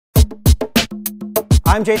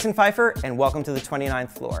I'm Jason Feifer, and welcome to the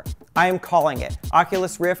 29th floor. I am calling it.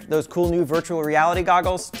 Oculus Rift, those cool new virtual reality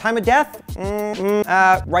goggles. Time of death?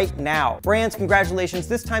 Right now. Brands, congratulations.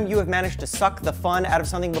 This time you have managed to suck the fun out of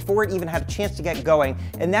something before it even had a chance to get going,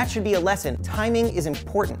 and that should be a lesson. Timing is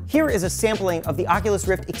important. Here is a sampling of the Oculus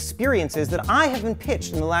Rift experiences that I have been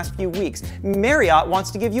pitched in the last few weeks. Marriott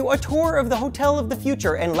wants to give you a tour of the hotel of the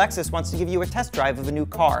future, and Lexus wants to give you a test drive of a new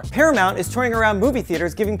car. Paramount is touring around movie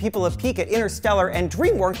theaters giving people a peek at Interstellar, and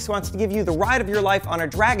DreamWorks wants to give you the ride of your life on a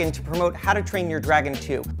dragon to promote How to Train Your Dragon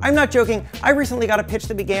 2. I'm not joking, I recently got a pitch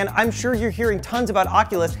that began, I'm sure you're hearing tons about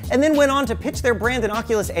Oculus, and then went on to pitch their brand in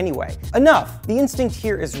Oculus anyway. Enough, the instinct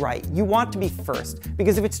here is right. You want to be first,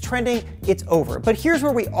 because if it's trending, it's over. But here's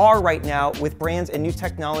where we are right now with brands and new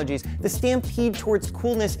technologies. The stampede towards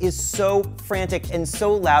coolness is so frantic and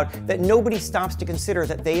so loud that nobody stops to consider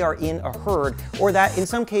that they are in a herd, or that in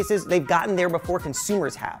some cases they've gotten there before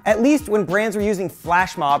consumers have. At least when brands are using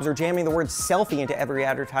flash mobs or jamming the word selfie into every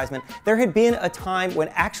advertisement, there had been a time when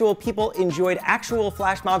actual people enjoyed actual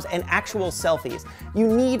flash mobs and actual selfies. You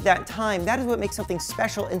need that time. That is what makes something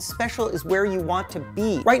special, and special is where you want to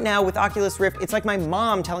be. Right now with Oculus Rift, it's like my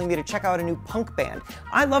mom telling me to check out a new punk band.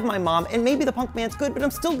 I love my mom, and maybe the punk band's good, but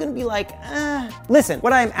I'm still gonna be like, Listen,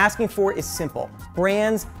 what I am asking for is simple.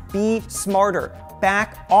 Brands, be smarter.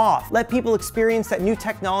 Back off. Let people experience that new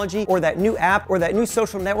technology or that new app or that new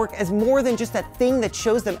social network as more than just that thing that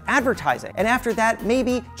shows them advertising. And after that,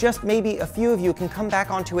 maybe, just maybe, a few of you can come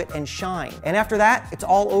back onto it and shine. And after that, it's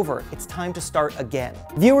all over. It's time to start again.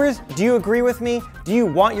 Viewers, do you agree with me? Do you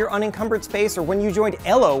want your unencumbered space, or when you joined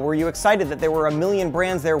Elo, were you excited that there were a million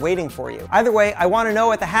brands there waiting for you? Either way, I want to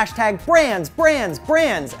know at the hashtag brands, brands,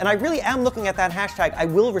 brands. And I really am looking at that hashtag. I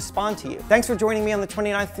will respond to you. Thanks for joining me on the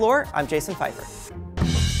 29th floor. I'm Jason Feifer.